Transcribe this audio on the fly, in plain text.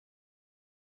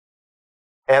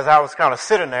as I was kind of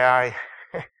sitting there,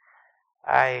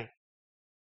 I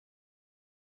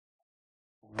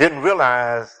didn't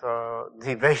realize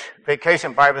the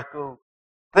Vacation Bible School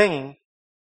theme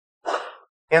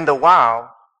in the wild.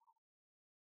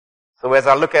 So as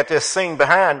I look at this scene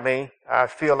behind me, I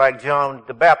feel like John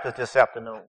the Baptist this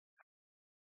afternoon,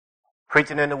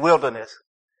 preaching in the wilderness.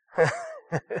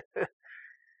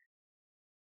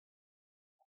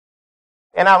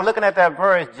 And I was looking at that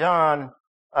verse, John,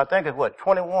 I think it's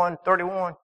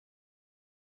 21:31?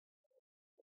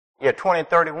 Yeah,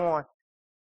 20:31.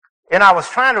 And I was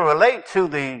trying to relate to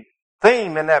the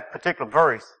theme in that particular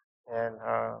verse, and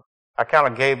I kind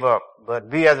of gave up. But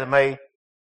be as it may,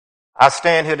 I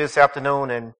stand here this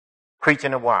afternoon and preach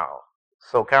in the wild.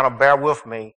 So kind of bear with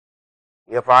me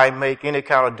if I make any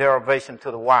kind of derivation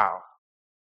to the wild.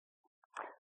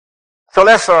 So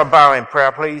let's bow in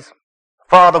prayer, please.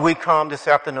 Father, we come this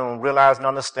afternoon realizing and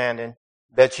understanding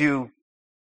that you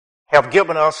have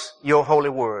given us your holy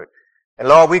word. And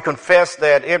Lord, we confess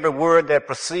that every word that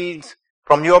proceeds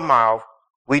from your mouth,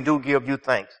 we do give you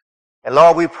thanks. And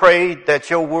Lord, we pray that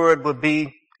your word would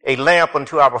be a lamp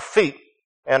unto our feet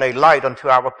and a light unto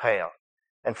our path.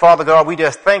 And Father God, we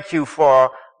just thank you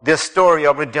for this story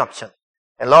of redemption.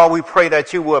 And Lord, we pray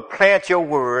that you would plant your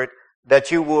word,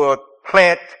 that you would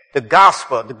plant the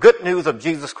gospel, the good news of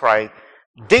Jesus Christ,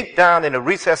 deep down in the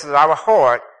recesses of our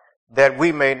heart, that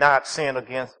we may not sin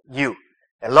against you.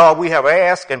 And Lord, we have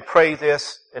asked and prayed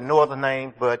this in no other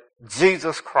name but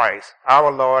Jesus Christ,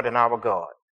 our Lord and our God.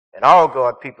 And all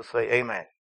God people say amen.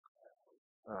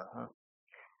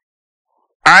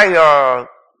 I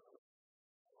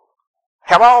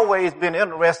have always been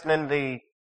interested in the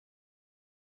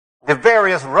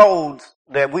various roads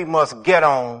that we must get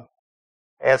on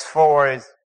as far as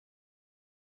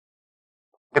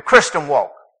the Christian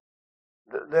walk.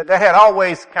 That had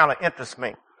always kind of interested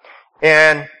me.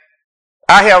 And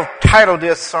I have titled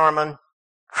this sermon,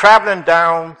 Traveling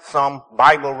Down Some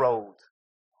Bible Roads.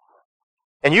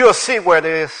 And you'll see where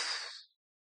this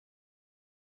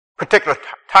particular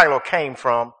title came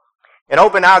from. And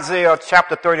open Isaiah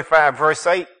chapter 35, verse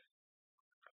 8.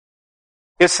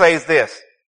 It says this,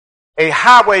 a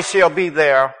highway shall be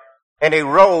there, and a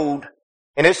road,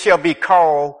 and it shall be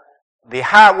called the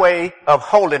highway of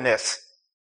holiness.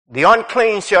 The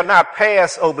unclean shall not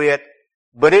pass over it,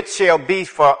 but it shall be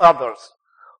for others.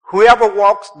 Whoever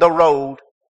walks the road,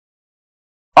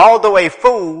 although a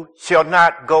fool, shall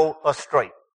not go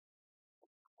astray.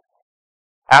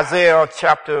 Isaiah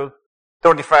chapter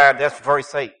 35, that's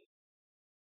verse 8.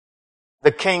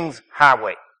 The King's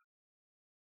Highway.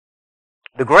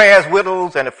 The grass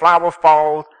withers and the flower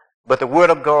falls, but the word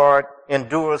of God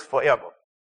endures forever.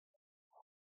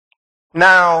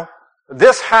 Now,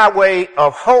 this highway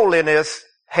of holiness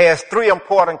has three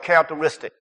important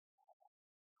characteristics.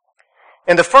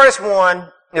 And the first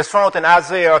one is found in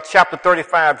Isaiah chapter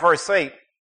 35, verse 8,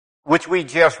 which we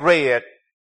just read.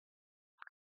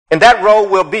 And that road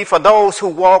will be for those who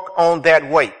walk on that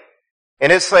way.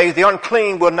 And it says, the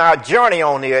unclean will not journey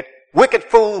on it, wicked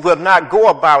fools will not go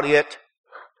about it.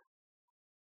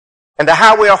 And the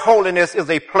highway of holiness is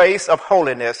a place of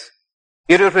holiness.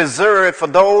 It is reserved for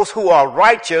those who are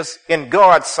righteous in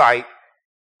God's sight.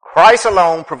 Christ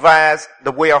alone provides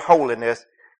the way of holiness.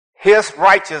 His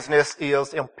righteousness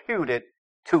is imputed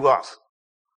to us,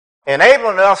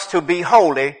 enabling us to be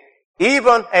holy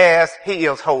even as he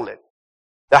is holy.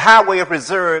 The highway is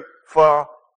reserved for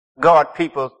God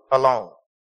people alone.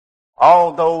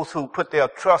 All those who put their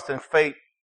trust and faith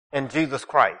in Jesus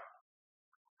Christ.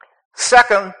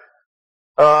 Second,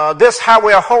 this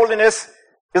highway of holiness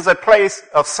is a place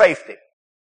of safety.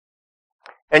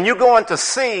 And you're going to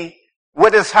see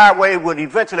where this highway would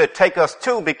eventually take us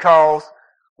to, because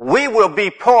we will be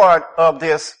part of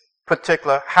this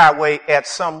particular highway at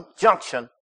some junction.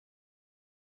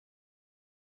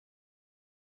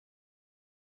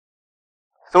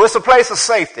 So it's a place of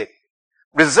safety,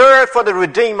 reserved for the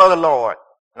redeemed of the Lord.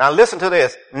 Now listen to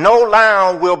this. No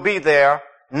lion will be there,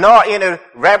 nor any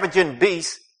ravaging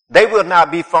beast. They will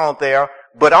not be found there,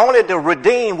 but only the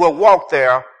redeemed will walk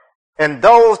there, and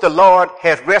those the Lord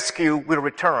has rescued will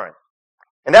return.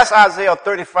 And that's Isaiah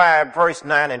 35, verse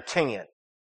 9 and 10.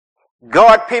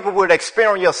 God people will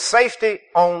experience safety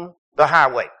on the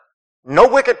highway. No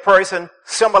wicked person,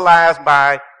 symbolized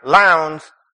by lions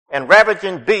and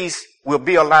ravaging beasts, will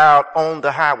be allowed on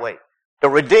the highway. The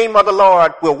redeemed of the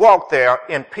Lord will walk there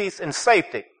in peace and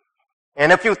safety.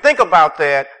 And if you think about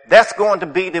that, that's going to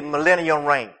be the millennium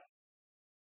reign.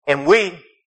 And we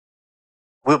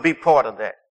will be part of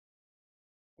that.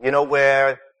 You know,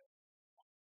 where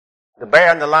the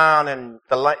bear and the lion and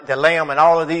the lamb and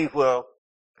all of these will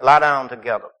lie down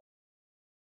together.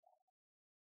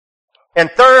 And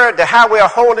third, the highway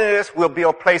of holiness will be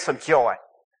a place of joy.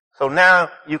 So now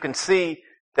you can see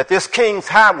that this King's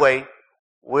highway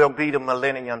will be the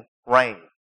millennium reign.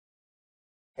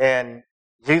 And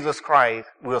Jesus Christ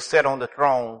will sit on the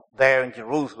throne there in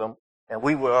Jerusalem, and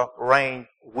we will reign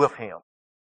with him.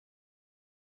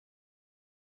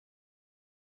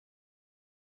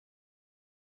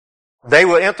 They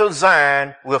will enter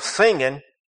Zion with singing.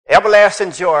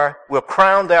 Everlasting joy will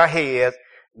crown their heads.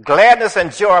 Gladness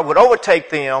and joy will overtake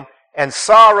them, and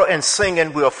sorrow and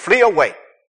singing will flee away.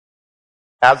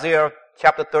 Isaiah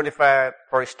chapter 35,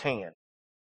 verse 10.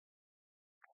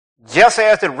 Just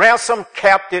as the ransomed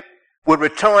captive would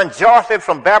return joyfully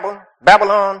from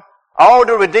Babylon, all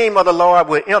the redeemed of the Lord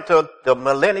will enter the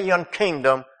millennium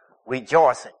kingdom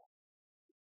rejoicing.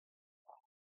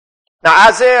 Now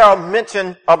Isaiah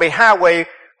mention of a highway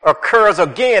occurs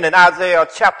again in Isaiah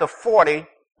chapter 40,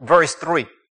 verse 3,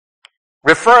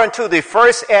 referring to the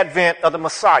first advent of the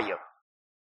Messiah.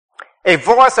 A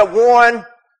voice of one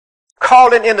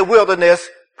calling in the wilderness,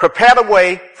 prepare the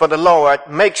way for the Lord,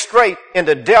 make straight in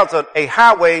the desert a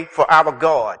highway for our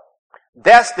God.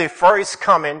 That's the first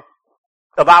coming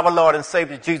of our Lord and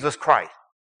Savior Jesus Christ.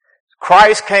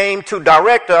 Christ came to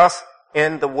direct us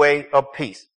in the way of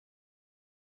peace.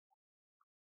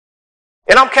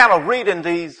 And I'm kind of reading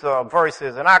these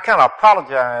verses, and I kind of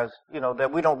apologize,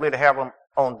 that we don't really have them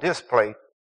on display.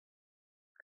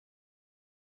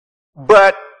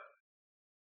 But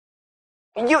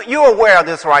you're aware of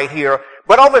this right here.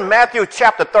 But over in Matthew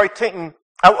chapter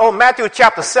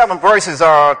 7, verses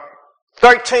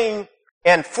 13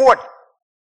 and 14.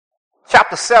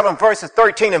 Chapter 7, verses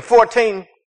 13 and 14,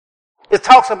 it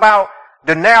talks about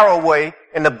the narrow way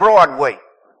and the broad way.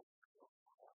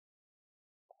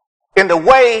 In the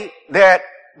way that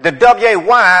the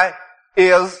W-A-Y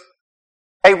is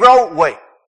a roadway.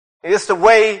 It's the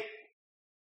way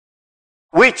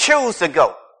we choose to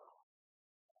go.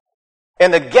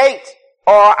 And the gates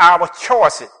are our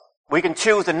choices. We can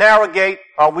choose the narrow gate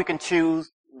or we can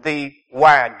choose the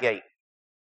wide gate.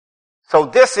 So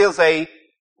this is a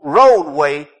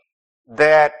roadway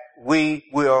that we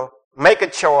will make a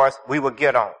choice, we will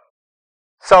get on.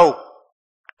 So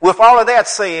with all of that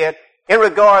said, in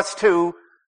regards to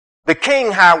the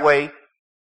King Highway,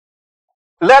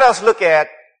 let us look at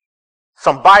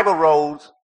some Bible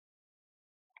roads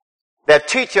that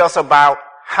teach us about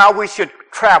how we should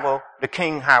travel the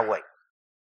King Highway.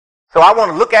 So I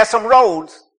want to look at some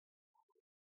roads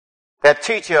that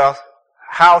teach us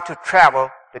how to travel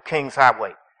the King's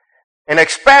Highway. And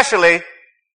especially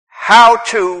how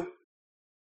to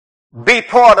be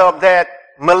part of that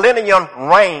millennium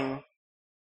reign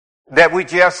that we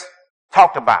just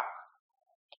talked about.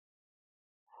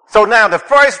 So now the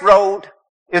first road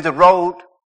is the road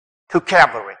to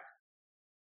Calvary.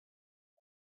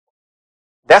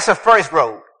 That's the first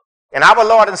road. And our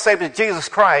Lord and Savior Jesus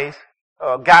Christ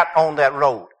got on that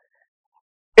road.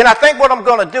 And I think what I'm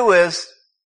going to do is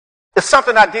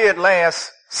something I did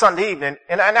last Sunday evening,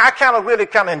 and I really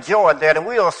enjoyed that, and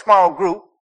we are a small group,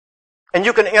 and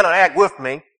you can interact with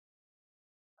me.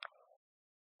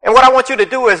 And what I want you to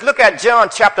do is look at John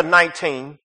chapter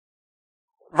 19,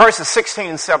 verses 16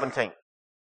 and 17.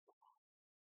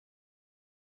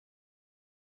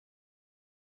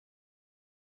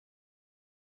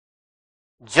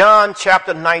 John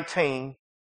chapter 19,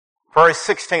 verse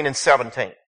 16 and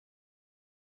 17.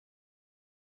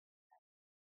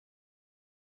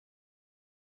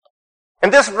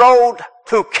 And this road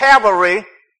to Calvary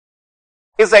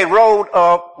is a road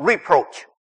of reproach.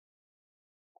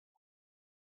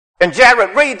 And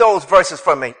Jared, read those verses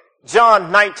for me.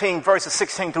 John 19, verses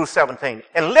 16 through 17.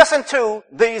 And listen to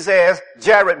these as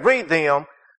Jared read them,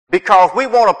 because we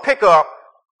want to pick up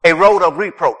a road of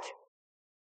reproach.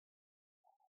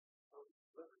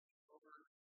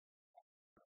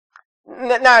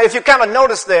 Now, if you kind of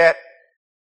notice that,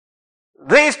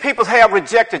 these people have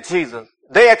rejected Jesus.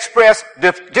 They express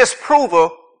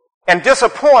disapproval and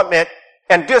disappointment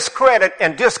and discredit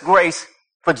and disgrace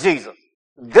for Jesus.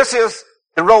 This is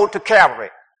the road to Calvary.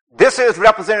 This is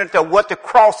representative of what the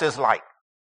cross is like.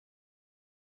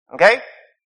 Okay?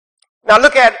 Now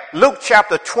look at Luke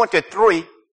chapter 23,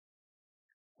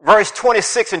 verse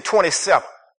 26 and 27.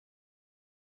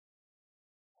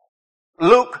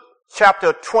 Luke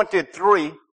chapter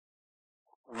 23,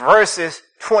 verses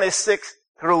 26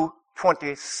 through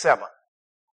 27.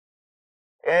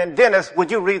 And Dennis, would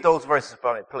you read those verses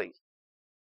for me, please?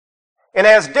 And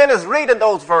as Dennis reading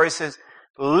those verses,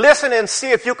 listen and see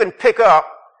if you can pick up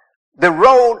the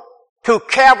road to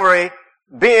Calvary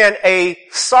being a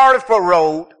sorrowful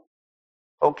road,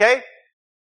 okay?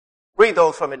 Read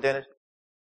those for me, Dennis.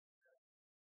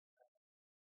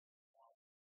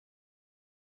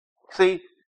 See,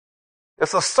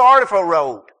 it's a sorrowful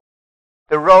road,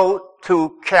 the road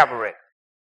to Calvary.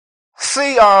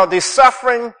 See, the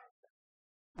suffering,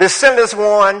 the sinless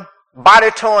one,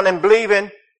 body torn and bleeding,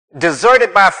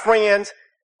 deserted by friends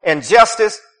and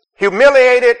justice,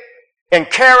 humiliated and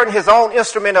carrying his own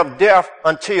instrument of death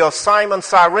until Simon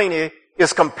Cyrene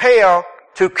is compelled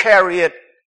to carry it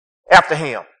after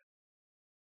him.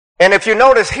 And if you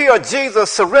notice here,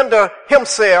 Jesus surrendered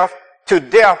himself to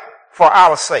death for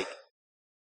our sake.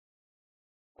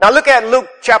 Now look at Luke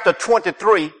chapter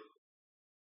 23,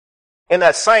 in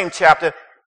that same chapter,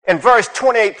 in verse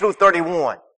 28 through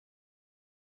 31.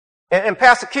 And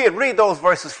Pastor Kidd, read those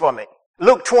verses for me.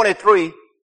 Luke 23,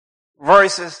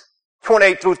 verses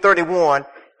 28 through 31.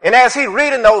 And as he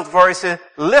reading those verses,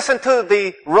 listen to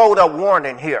the road of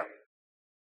warning here.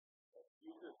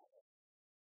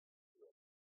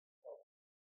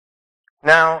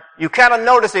 Now, you kind of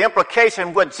notice the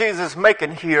implication what Jesus is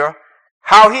making here,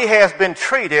 how he has been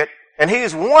treated, and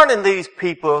he's warning these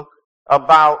people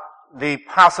about the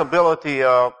possibility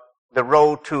of the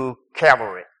road to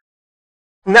Calvary.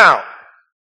 Now,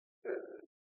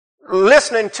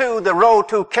 listening to the road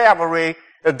to Calvary,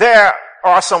 there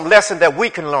are some lessons that we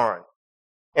can learn.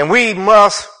 And we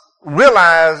must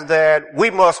realize that we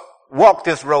must walk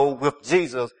this road with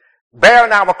Jesus,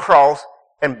 bearing our cross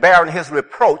and bearing his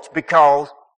reproach, because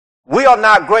we are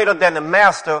not greater than the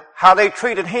master. How they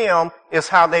treated him is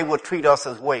how they will treat us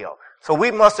as well. So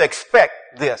we must expect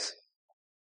this.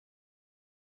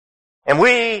 And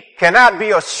we cannot be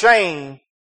ashamed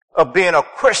of being a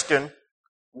Christian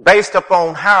based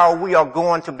upon how we are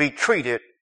going to be treated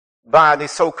by the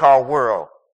so-called world.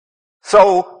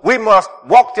 So we must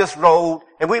walk this road,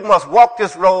 and we must walk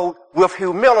this road with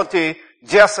humility,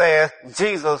 just as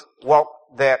Jesus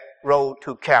walked that road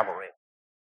to Calvary.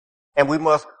 And we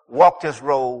must walk this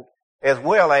road as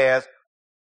well as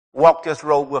walk this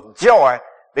road with joy,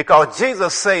 because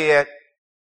Jesus said,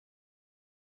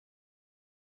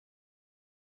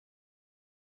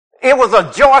 it was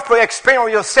a joyful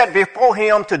experience set before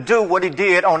him to do what he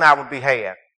did on our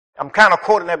behalf. I'm kind of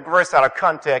quoting that verse out of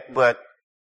context, but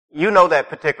you know that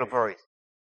particular verse.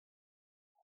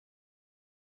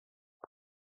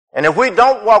 And if we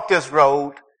don't walk this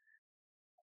road,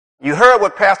 you heard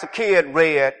what Pastor Kidd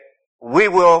read, we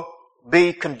will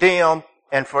be condemned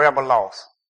and forever lost.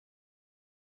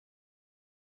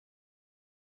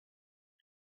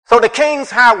 So the King's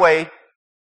Highway,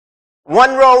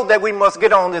 one road that we must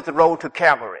get on is the road to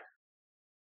Calvary.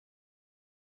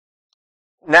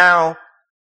 Now,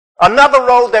 another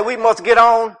road that we must get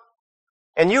on,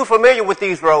 and you're familiar with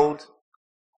these roads,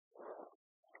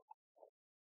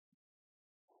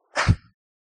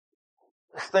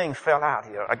 this thing fell out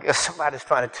here. I guess somebody's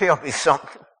trying to tell me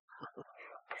something.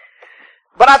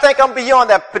 But I think I'm beyond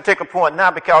that particular point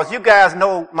now, because you guys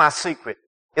know my secret.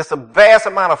 It's a vast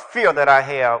amount of fear that I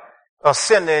have of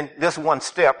sending this one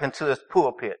step into this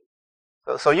pulpit.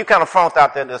 So you kind of frowned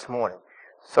out there this morning.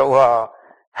 So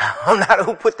I'm not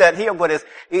who put that here, but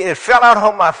it fell out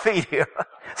on my feet here.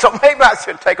 So maybe I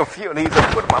should take a few of these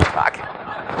and put them in my pocket.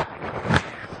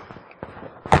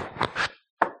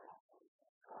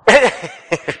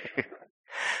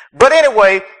 But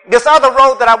anyway, this other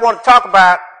road that I want to talk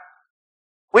about,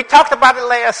 we talked about it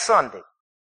last Sunday.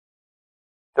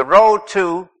 The road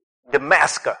to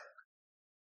Damascus.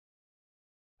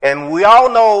 And we all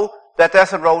know that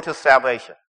that's a road to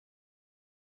salvation.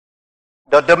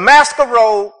 The Damascus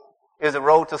road is a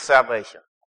road to salvation.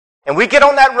 And we get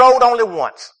on that road only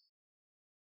once.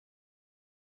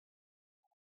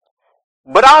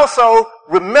 But also,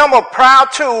 remember, prior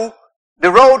to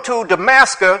the road to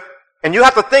Damascus, and you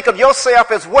have to think of yourself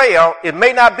as well, it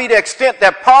may not be the extent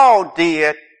that Paul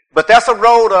did, but that's a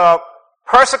road of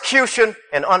persecution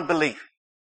and unbelief.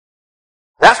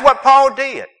 That's what Paul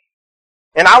did.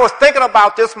 And I was thinking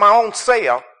about this my own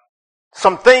self,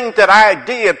 some things that I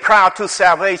did prior to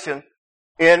salvation,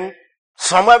 and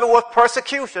some of it was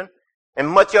persecution, and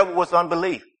much of it was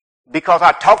unbelief. Because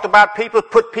I talked about people,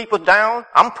 put people down,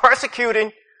 I'm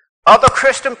persecuting other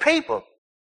Christian people.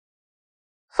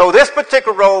 So this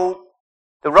particular road,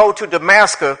 the road to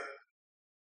Damascus,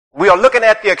 we are looking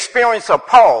at the experience of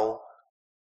Paul.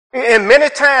 And many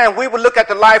times we would look at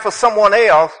the life of someone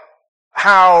else,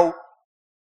 how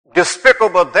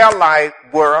despicable their life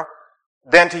were,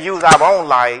 than to use our own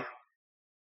life.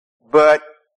 But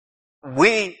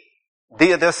we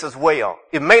did this as well.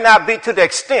 It may not be to the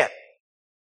extent.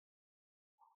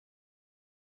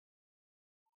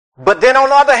 But then on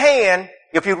the other hand,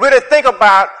 if you really think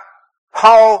about,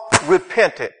 Paul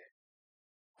repented.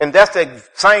 And that's the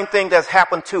same thing that's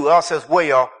happened to us as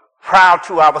well prior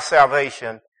to our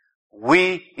salvation.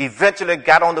 We eventually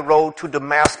got on the road to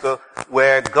Damascus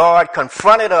where God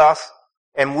confronted us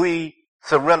and we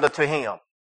surrendered to him.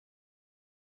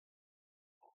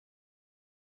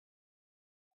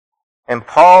 And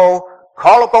Paul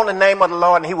called upon the name of the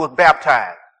Lord and he was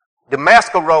baptized.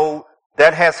 Damascus Road,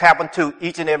 that has happened to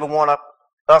each and every one of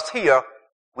us here.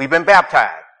 We've been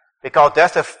baptized because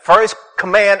that's the first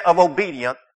command of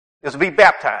obedience is to be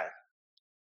baptized.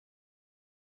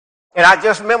 And I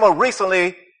just remember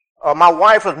recently, my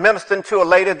wife was ministering to a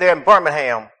lady there in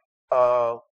Birmingham,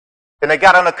 and they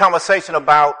got in a conversation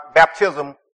about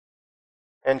baptism,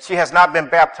 and she has not been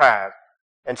baptized.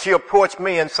 And she approached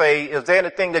me and say, is there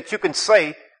anything that you can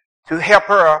say to help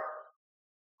her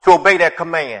to obey that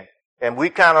command? And we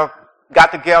kind of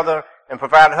got together and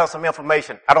provided her some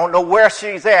information. I don't know where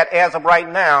she's at as of right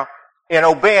now in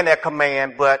obeying that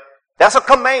command, but that's a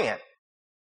command.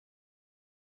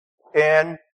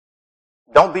 And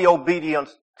don't be obedient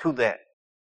to that.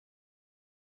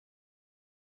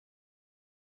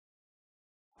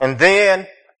 And then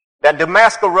that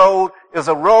Damascus Road is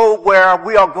a road where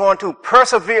we are going to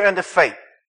persevere in the faith.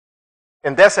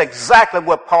 And that's exactly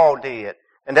what Paul did.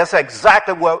 And that's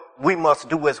exactly what we must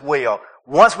do as well.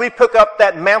 Once we pick up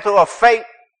that mantle of faith,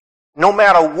 no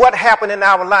matter what happened in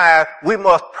our lives, we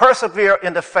must persevere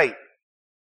in the faith.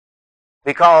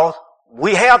 Because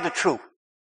we have the truth.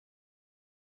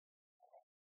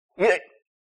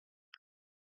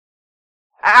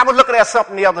 I was looking at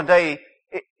something the other day.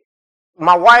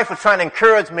 My wife was trying to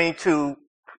encourage me to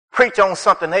preach on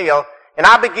something else, and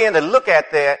I began to look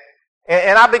at that,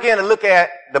 and I began to look at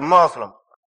the Muslim.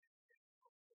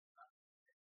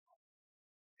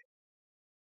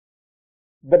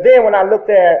 But then when I looked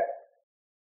at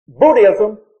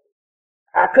Buddhism,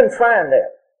 I couldn't find that.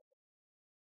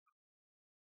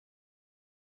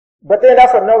 But then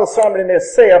that's another sermon in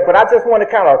itself, but I just want to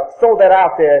kind of throw that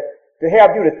out there to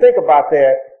have you to think about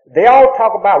that. They all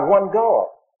talk about one God.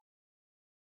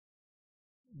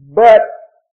 But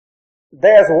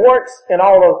there's works in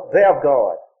all of their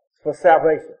God for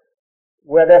salvation.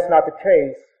 Well, that's not the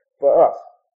case for us.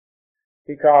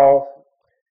 Because,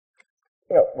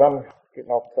 I'm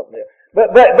getting off something there.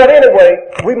 But anyway,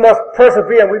 we must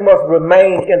persevere and we must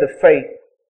remain in the faith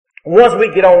once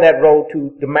we get on that road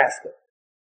to Damascus.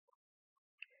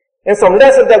 And some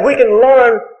lessons that we can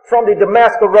learn from the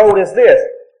Damascus Road is this.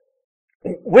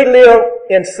 We live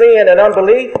in sin and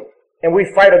unbelief, and we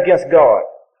fight against God.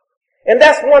 And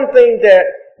that's one thing that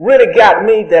really got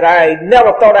me, that I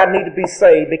never thought I need to be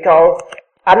saved, because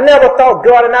I never thought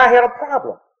God and I had a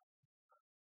problem.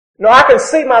 No, I can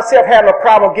see myself having a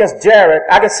problem against Jared.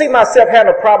 I can see myself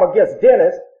having a problem against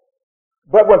Dennis.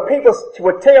 But when people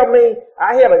would tell me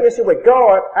I have an issue with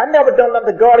God, I never done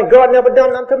nothing to God and God never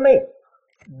done nothing to me.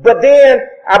 But then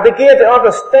I began to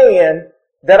understand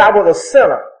that I was a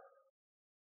sinner.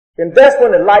 And that's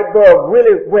when the light bulb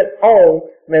really went on.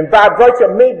 And by virtue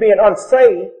of me being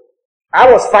unsaved,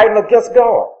 I was fighting against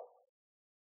God.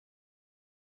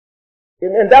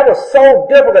 And that was so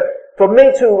difficult for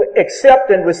me to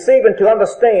accept and receive and to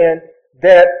understand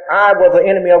that I was an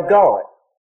enemy of God.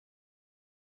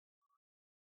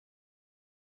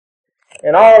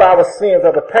 And all our sins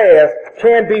of the past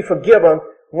can be forgiven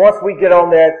once we get on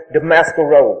that Damascus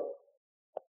Road.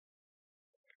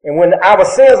 And when our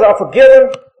sins are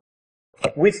forgiven,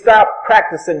 we stop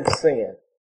practicing sin.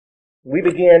 We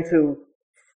begin to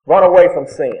run away from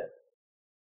sin.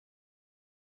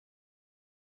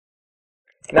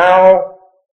 Now,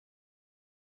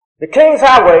 the King's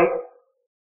Highway,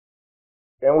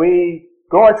 and we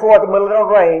going toward the middle of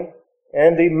the rain,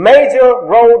 and the major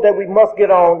road that we must get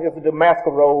on is the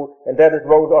Damascus Road, and that is the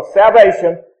road of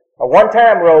salvation, a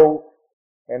one-time road.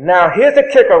 And now here's the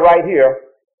kicker right here.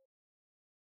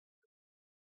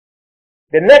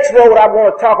 The next road I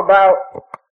want to talk about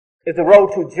is the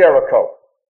road to Jericho.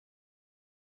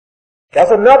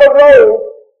 That's another road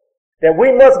that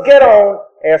we must get on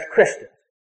as Christians.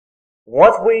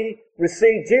 Once we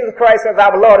receive Jesus Christ as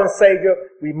our Lord and Savior,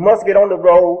 we must get on the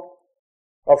road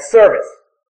of service.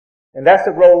 And that's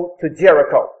the road to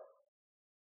Jericho.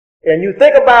 And you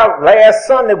think about last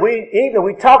Sunday,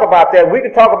 we talk about that. We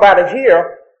can talk about it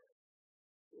here.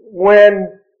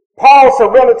 When Paul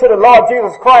surrendered to the Lord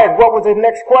Jesus Christ, what was his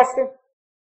next question?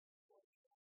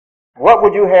 What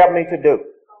would you have me to do?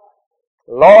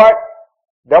 Lord,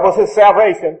 that was his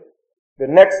salvation. The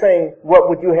next thing, what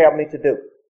would you have me to do?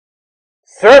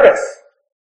 Service.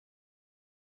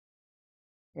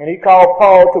 And he called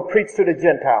Paul to preach to the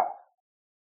Gentiles.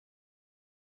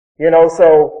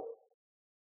 So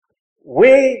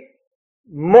we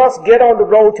must get on the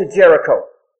road to Jericho.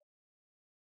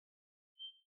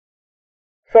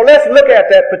 So let's look at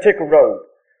that particular road.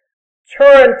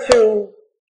 Turn to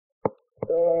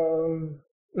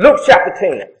Luke chapter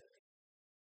 10.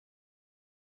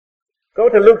 Go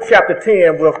to Luke chapter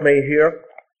 10 with me here.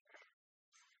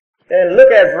 And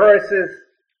look at verses,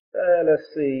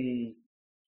 let's see.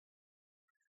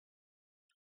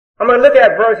 I'm going to look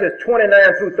at verses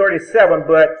 29 through 37,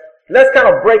 but let's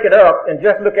kind of break it up and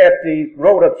just look at the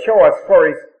road of choice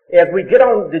first. As we get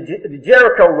on the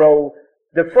Jericho road,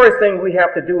 the first thing we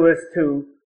have to do is to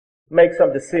make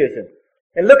some decisions.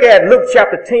 And look at Luke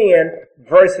chapter 10,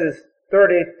 verses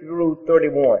 30 through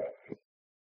 31.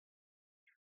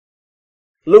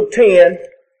 Luke 10,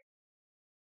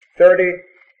 30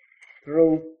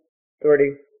 through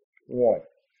 31.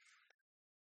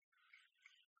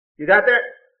 You got that?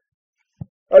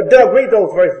 Doug, read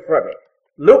those verses for me.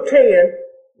 Luke 10,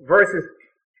 verses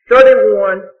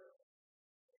 31,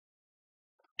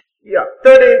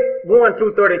 31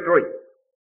 through 33.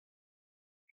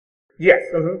 Yes.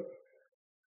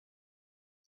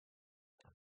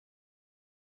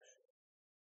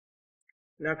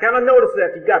 Now kind of notice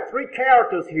that you got three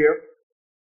characters here.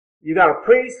 You got a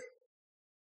priest,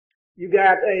 you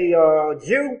got a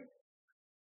Jew,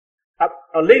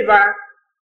 a Levite,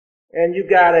 and you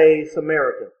got a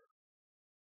Samaritan.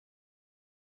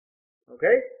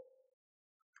 Okay?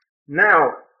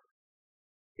 Now,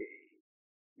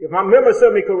 if my memory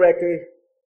serves me correctly,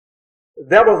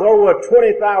 there was over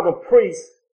 20,000 priests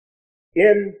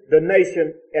in the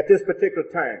nation at this particular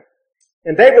time.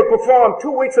 And they would perform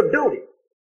 2 weeks of duty.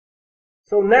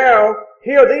 So now,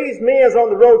 here are these men on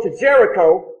the road to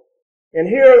Jericho, and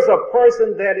here's a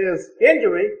person that is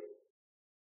injured,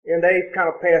 and they kind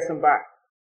of pass him by.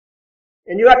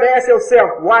 And you have to ask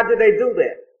yourself, why did they do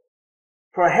that?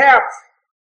 Perhaps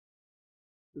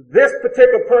this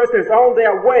particular person is on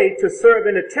their way to serve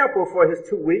in the temple for his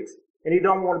 2 weeks, and he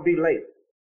don't want to be late.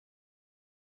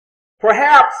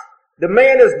 Perhaps the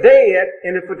man is dead,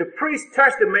 and if the priest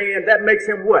touched the man, that makes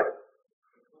him what?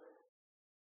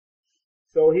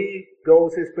 So he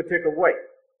goes his particular way.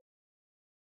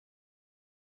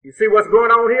 You see what's going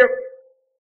on here?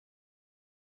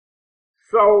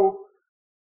 So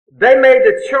they made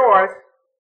the choice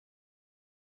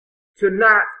to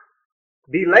not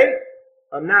be late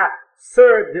or not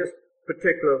serve this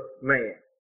particular man.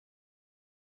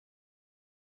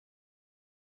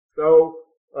 So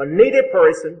a needy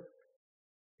person,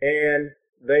 and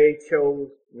they chose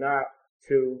not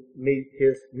to meet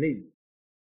his need.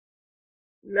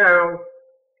 Now,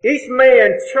 each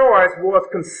man's choice was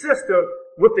consistent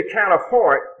with the kind of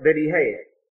heart that he had.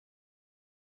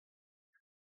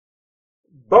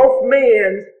 Both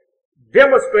men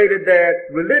demonstrated that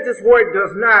religious work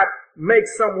does not make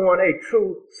someone a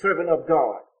true servant of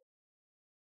God.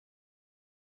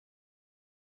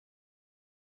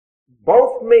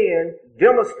 Both men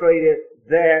demonstrated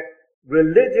that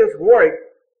religious work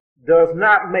does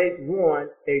not make one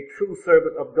a true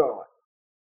servant of God.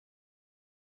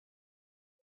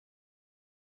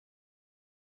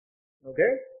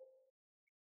 Okay?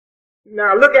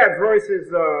 Now look at verses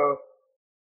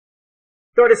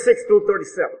 36 through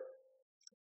 37.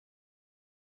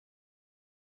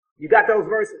 You got those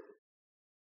verses?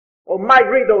 Oh, Mike,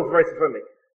 read those verses for me.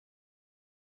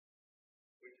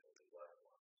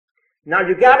 Now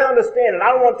you got to understand, and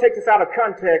I don't want to take this out of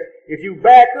context. If you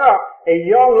back up, a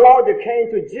young lawyer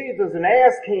came to Jesus and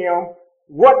asked him,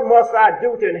 "What must I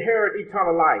do to inherit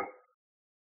eternal life?"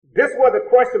 This was a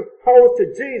question posed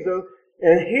to Jesus,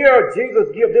 and here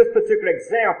Jesus gives this particular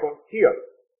example here.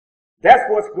 That's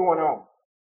what's going on.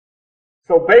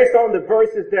 So based on the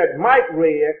verses that Mike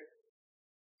read,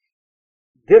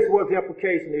 this was the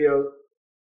implication is,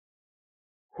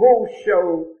 who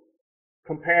showed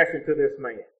compassion to this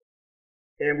man?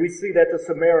 And we see that the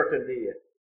Samaritan did.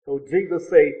 So Jesus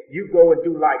said, you go and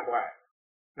do likewise.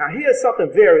 Now here's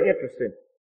something very interesting.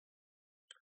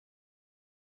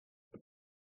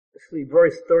 Let's see,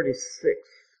 verse 36.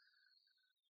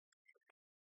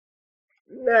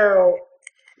 Now,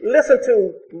 listen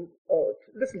to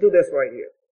this right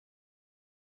here.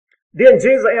 Then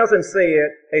Jesus answered and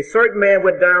said, a certain man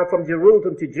went down from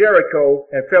Jerusalem to Jericho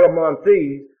and fell among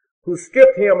thieves, who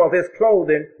stripped him of his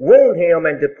clothing, wounded him,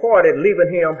 and departed,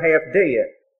 leaving him half dead.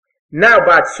 Now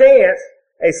by chance,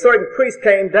 a certain priest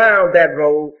came down that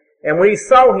road, and when he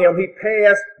saw him, he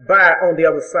passed by on the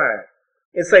other side.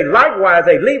 And say, likewise,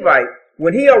 a Levite,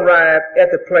 when he arrived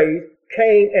at the place,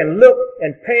 came and looked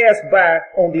and passed by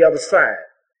on the other side.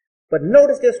 But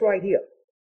notice this right here.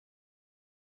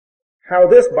 How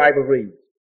this Bible reads.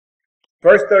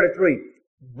 Verse 33.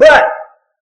 But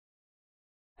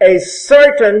a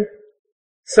certain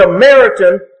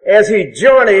Samaritan, as he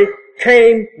journeyed,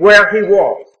 came where he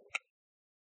was.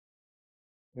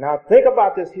 Now think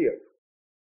about this here.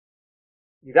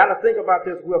 You got to think about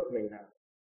this with me now.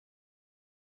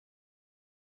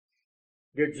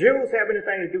 Did Jews have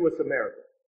anything to do with Samaritans?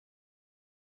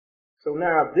 So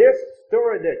now this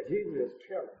story that Jesus is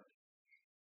telling,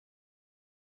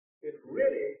 it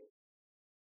really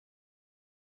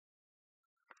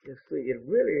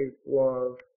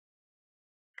was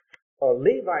a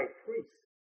Levite priest.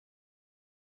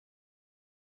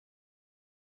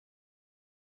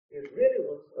 It really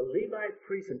was a Levite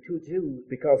priest and two Jews,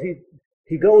 because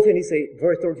he goes and he say,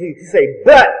 verse 13, he say,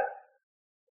 but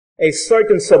a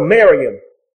certain Samaritan.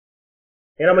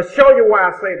 And I'm going to show you why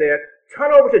I say that.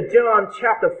 Turn over to John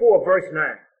chapter 4, verse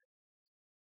 9.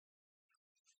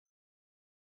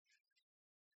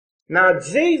 Now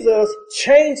Jesus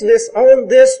changed this on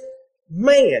this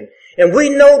man. And we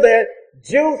know that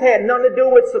Jews had nothing to do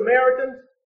with Samaritans.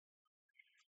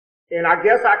 And I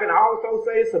guess I can also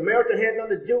say Samaritan had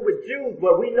nothing to do with Jews,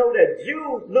 but we know that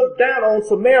Jews looked down on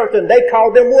Samaritan. They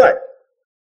called them what?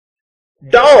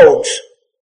 Dogs.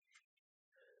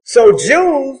 So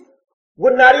Jews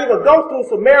would not even go through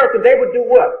Samaritan. They would do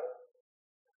what?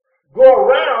 Go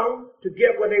around to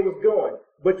get where they was going.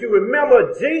 But you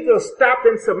remember Jesus stopped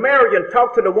in Samaria and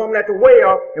talked to the woman at the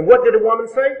well, and what did the woman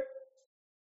say?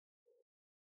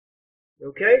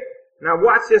 Okay? Now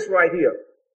watch this right here.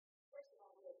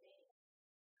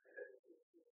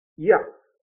 Yeah.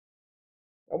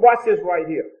 Now watch this right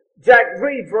here. Jack,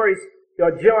 read verse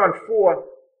John 4,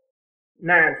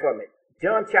 9 for me.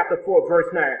 John chapter 4,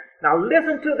 verse 9. Now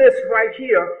listen to this right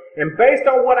here, and based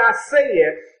on what I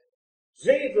said,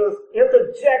 Jesus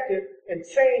interjected and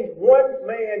changed one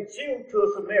man Jew to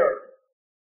a Samaritan.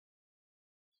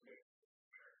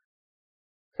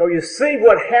 So you see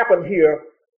what happened here.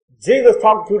 Jesus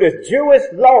talking to this Jewish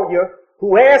lawyer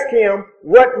who asked him,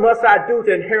 what must I do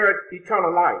to inherit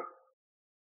eternal life?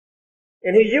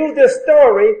 And he used this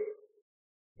story,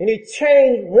 and he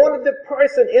changed one of the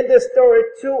person in this story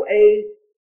to a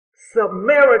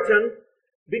Samaritan,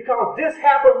 because this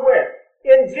happened where?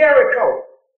 In Jericho.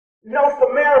 No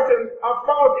Samaritans are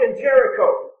found in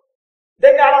Jericho.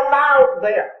 They got allowed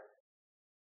there.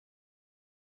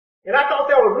 And I thought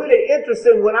that was really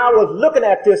interesting when I was looking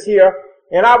at this here,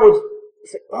 and I was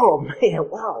saying, oh man,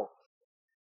 wow.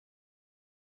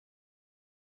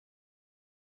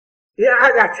 Yeah,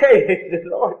 I tell you, the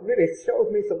Lord really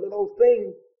shows me some of those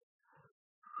things.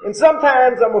 And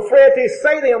sometimes I'm afraid to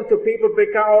say them to people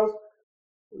because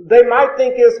they might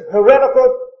think it's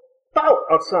heretical thought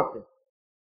or something.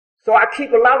 So I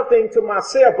keep a lot of things to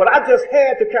myself, but I just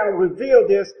had to kind of reveal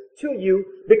this to you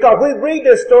because we read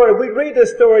this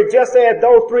story just as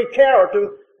those three characters,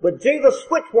 but Jesus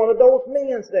switched one of those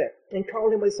men there and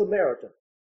called him a Samaritan.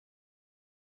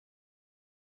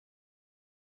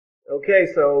 Okay,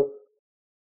 so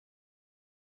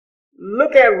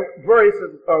look at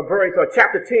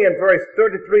chapter 10, verse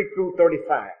 33 through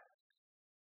 35.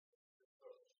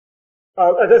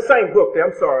 The same book there,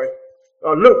 I'm sorry.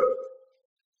 Luke.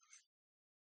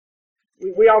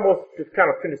 We almost just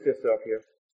kind of finished this up here.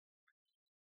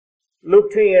 Luke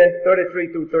 10,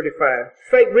 33 through 35.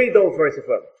 Read those verses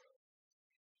up.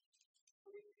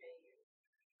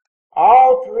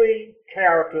 All three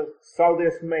characters saw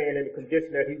this man in the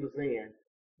condition that he was in,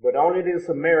 but only the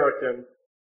Samaritan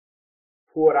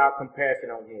poured out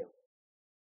compassion on him.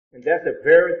 And that's the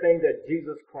very thing that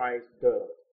Jesus Christ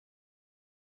does.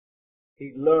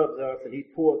 He loves us and he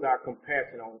pours out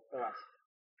compassion on us.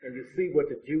 And you see what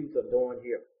the Jews are doing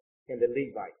here in the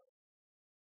Levites.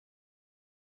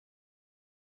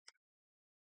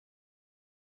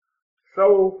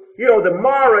 So, the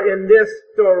moral in this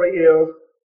story is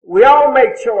we all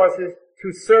make choices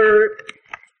to serve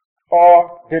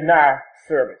or deny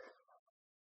service.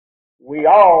 We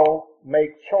all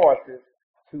make choices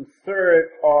to serve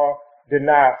or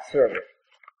deny service.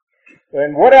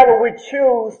 And whatever we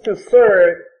choose to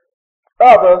serve,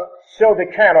 others show the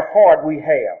kind of heart we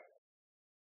have.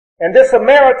 And this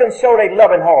Samaritan showed a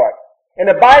loving heart. And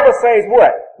the Bible says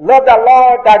what? Love thy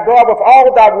Lord thy God with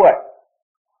all thy what?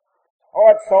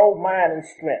 Heart, soul, mind, and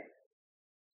strength.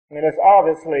 And it's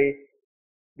obviously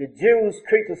the Jews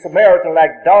treat the Samaritan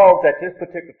like dogs at this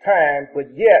particular time,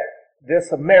 but yet this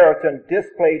Samaritan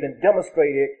displayed and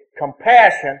demonstrated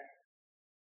compassion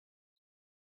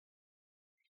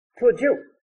to a Jew.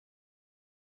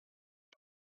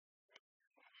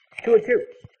 To a Jew.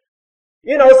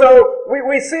 So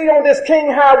we see on this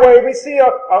King Highway, we see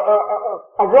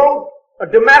a road, a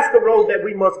Damascus road that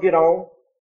we must get on,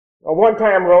 a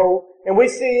one-time road, and we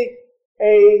see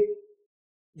a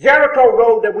Jericho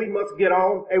road that we must get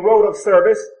on, a road of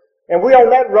service, and we're on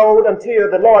that road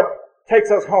until the Lord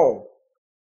takes us home.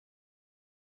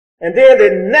 And then the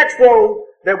next road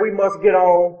that we must get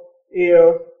on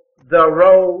is the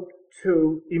road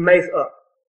to Emmaus.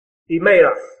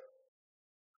 Emmaus.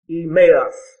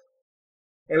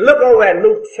 And look over at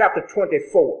Luke chapter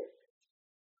 24.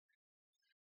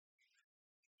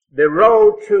 The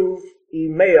road to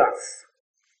Emmaus.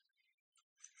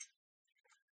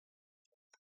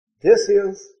 This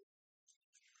is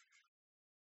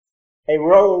a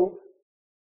road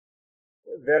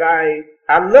that I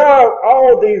love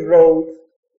all these roads,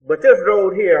 but this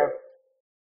road here,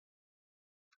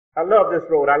 I love this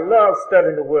road. I love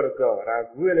studying the Word of God. I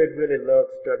really, really love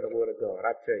studying the Word of God,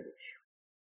 I tell you.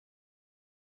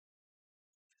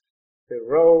 The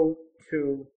road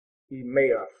to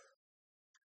Emmaus.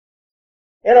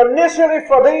 And initially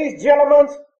for these gentlemen,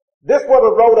 this was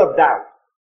a road of doubt.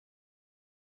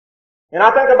 And I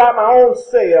think about my own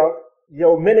self,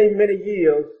 many, many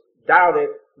years doubted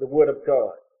the Word of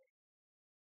God.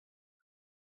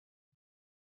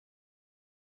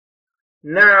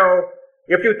 Now,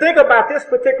 if you think about this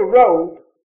particular road,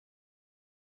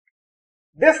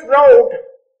 these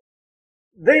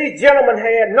gentlemen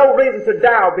had no reason to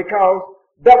doubt because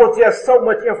there was just so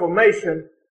much information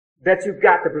that you've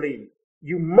got to believe.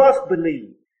 You must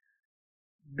believe.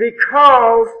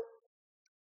 Because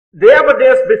the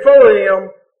evidence before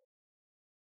them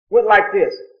went like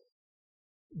this.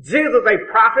 Jesus, a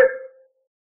prophet.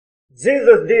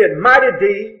 Jesus did mighty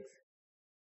deeds.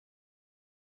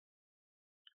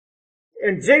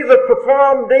 And Jesus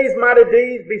performed these mighty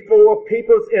deeds before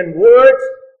peoples in words.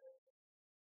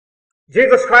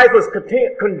 Jesus Christ was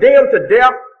condemned to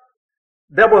death.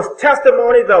 There was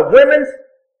testimonies of women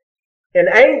and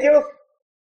angels.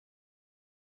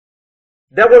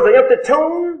 There was an empty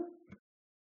tomb.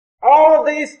 All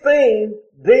these things,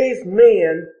 these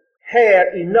men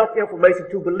had enough information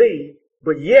to believe,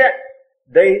 but yet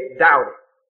they doubted.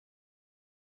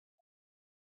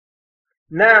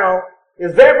 Now,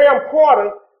 it's very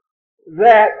important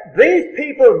that these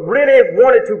people really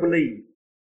wanted to believe.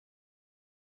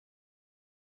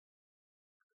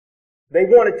 They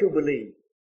wanted to believe.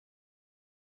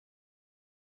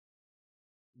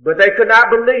 But they could not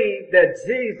believe that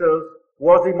Jesus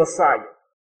was the Messiah.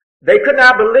 They could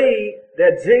not believe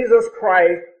that Jesus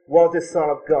Christ was the Son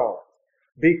of God.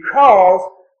 Because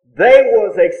they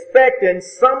was expecting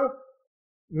some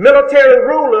military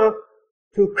ruler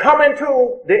to come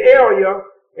into the area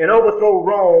and overthrow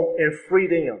Rome and free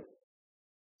them.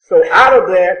 So out of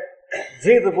that,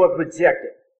 Jesus was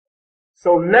rejected.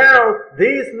 So now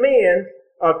these men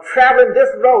are traveling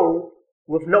this road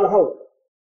with no hope.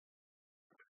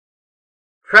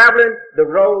 Traveling the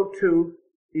road to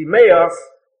Emmaus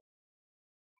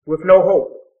with no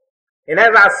hope. And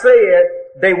as I said,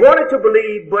 they wanted to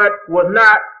believe but were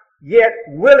not yet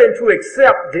willing to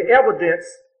accept the evidence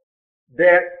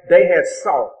that they had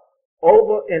saw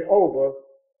over and over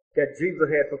that Jesus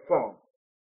had performed.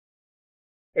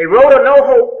 A road of no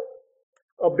hope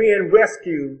of being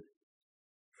rescued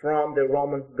from the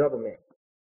Roman government.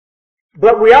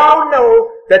 But we all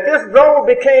know that this road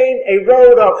became a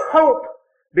road of hope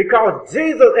because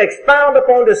Jesus expounded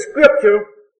upon the scripture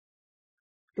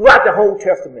throughout the whole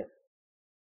Testament.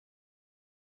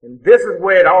 And this is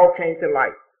where it all came to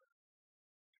light.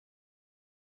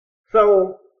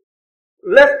 So,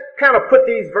 let's kind of put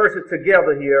these verses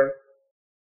together here.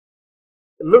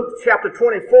 Luke chapter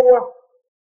 24.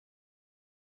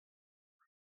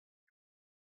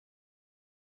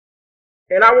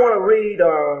 And I want to read,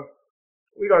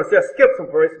 we're going to just skip some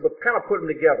verses, but kind of put them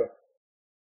together.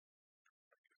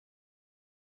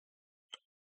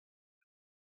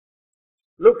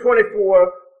 Luke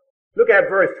 24, look at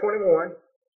verse 21,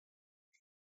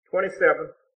 27,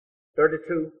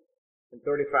 32, and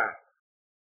 35.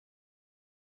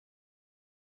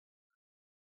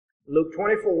 Luke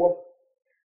 24,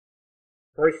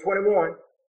 verse 21,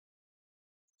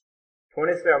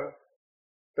 27,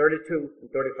 32, and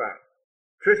 35.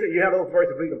 Trisha, you have those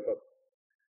verses, read them for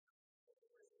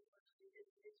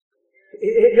me.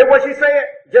 Hear what she said?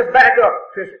 Just back up,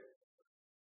 Trisha.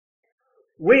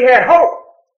 We had hope.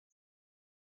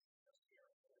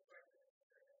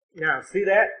 Now, see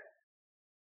that?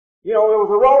 You know, it was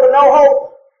a road of no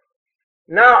hope.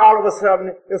 Now, all of a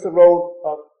sudden, it's a road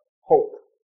of hope.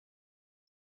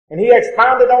 And he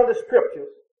expounded on the scriptures.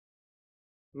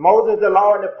 Moses, the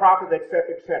law, and the prophets,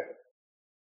 etc., etc.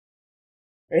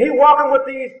 And he walking with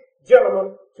these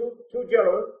gentlemen, two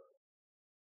gentlemen,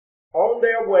 on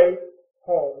their way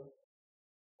home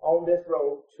on this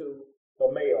road to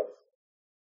Emmaus.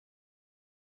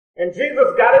 And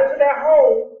Jesus got into their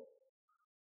home,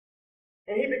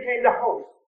 and he became the host.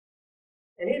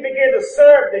 And he began to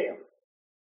serve them.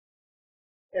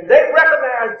 And they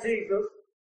recognized Jesus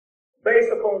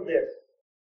based upon this.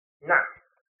 Now,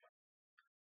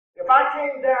 if I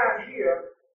came down here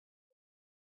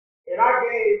and I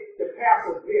gave the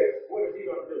pastor this, what is he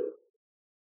going to do?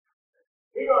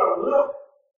 He's going to look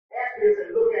at this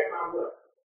and look at my what?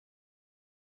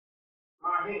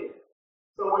 My hand.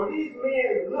 So when these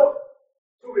men look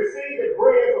to receive the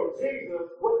bread from Jesus,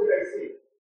 what do they see?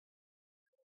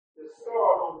 The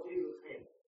scars on Jesus' hand.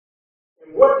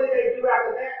 And what did they do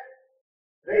after that?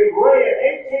 They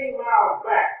ran 18 miles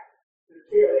back to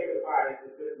tell everybody the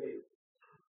good news.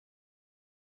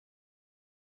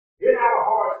 Then our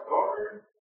hearts burned,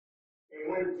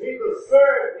 and when Jesus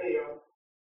served them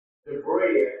the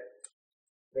bread,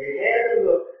 they had to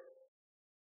look,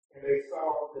 and they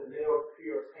saw the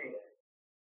nail-pierced hand,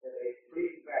 and they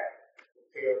flee back to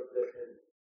tell the good news.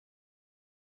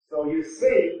 So you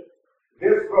see,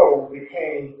 this road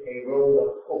became a road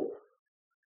of hope.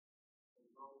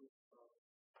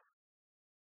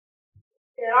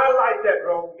 And I like that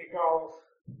road because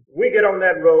we get on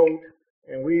that road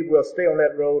and we will stay on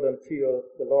that road until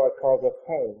the Lord calls us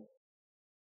home.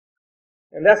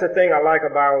 And that's the thing I like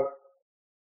about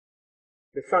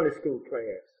the Sunday school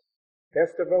class.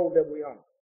 That's the road that we're on.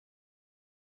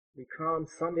 We come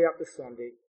Sunday after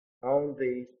Sunday on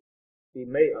the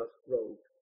Emmaus road.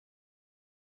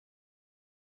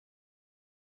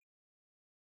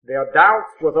 Their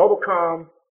doubts was overcome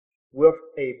with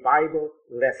a Bible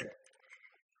lesson.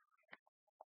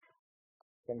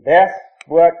 And that's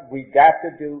what we got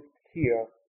to do here,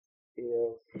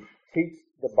 is teach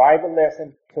the Bible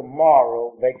lesson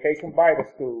tomorrow, Vacation Bible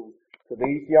School, to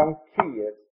these young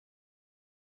kids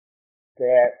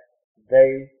that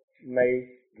they may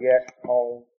get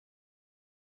on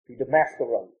the Damascus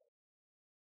Road.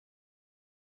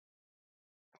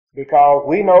 Because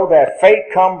we know that faith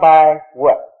comes by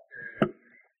what?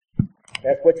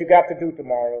 That's what you got to do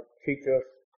tomorrow. Teach us,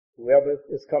 whoever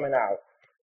is coming out,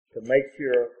 to make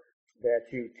sure that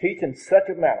you teach in such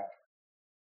a manner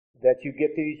that you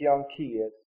get these young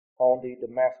kids on the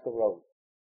Damascus Road.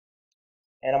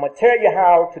 And I'm going to tell you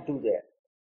how to do that.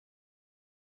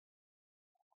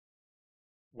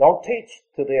 Don't teach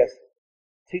to this.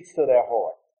 Teach to their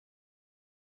heart.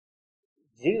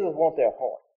 Jesus wants their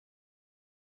heart.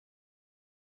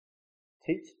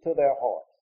 Teach to their heart.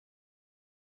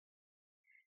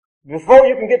 Before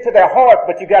you can get to their heart,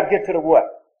 but you got to get to the what?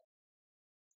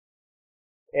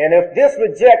 And if this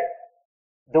reject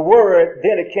the word,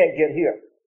 then it can't get here.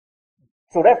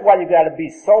 So that's why you got to be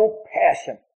so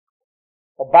passionate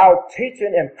about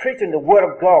teaching and preaching the word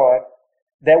of God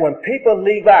that when people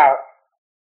leave out,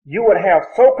 you would have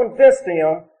so convinced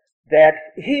them that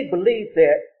he believed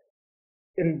that,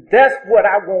 and that's what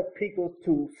I want people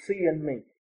to see in me.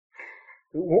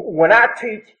 When I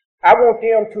teach, I want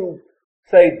them to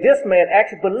say, this man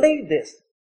actually believed this.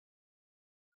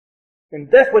 And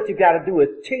that's what you got to do, is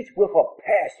teach with a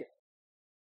passion.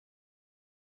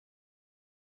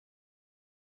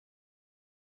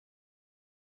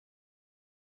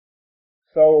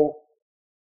 So,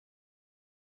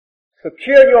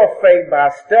 secure your faith by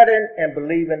studying and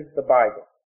believing the Bible.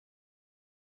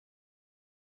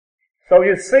 So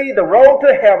you see, the road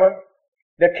to heaven,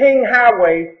 the King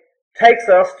Highway, takes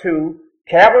us to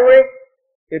Calvary.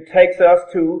 It takes us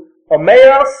to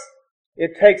Emmaus.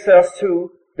 It takes us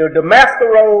to the Damascus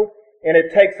Road, and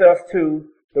it takes us to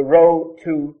the road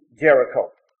to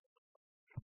Jericho.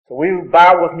 So we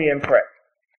bow with me in prayer.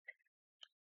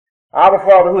 Our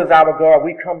Father, who is our God,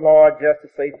 we come, Lord, just to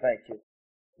say thank you.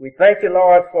 We thank you,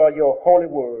 Lord, for your holy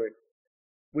word.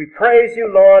 We praise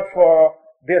you, Lord, for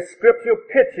this scripture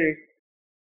picture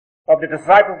of the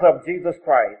disciples of Jesus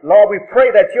Christ. Lord, we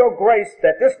pray that your grace,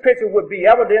 that this picture would be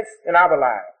evidence in our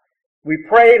lives. We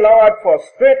pray, Lord, for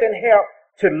strength and help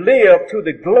to live to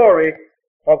the glory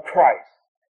of Christ.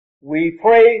 We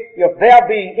pray, if there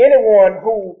be anyone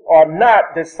who are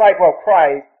not disciple of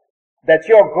Christ, that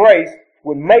your grace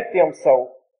would make them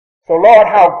so. So, Lord,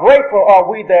 how grateful are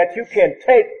we that you can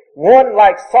take one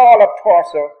like Saul of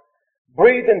Tarsus,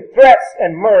 breathing threats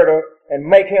and murder, and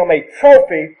make him a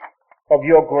trophy of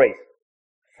your grace.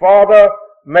 Father,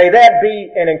 may that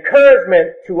be an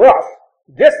encouragement to us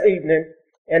this evening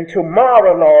and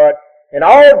tomorrow, Lord, and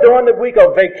all during the week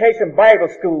of Vacation Bible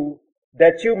School,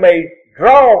 that you may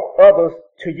draw others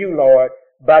to you, Lord,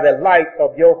 by the light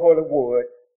of your holy word.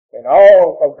 And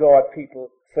all of God's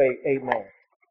people say amen.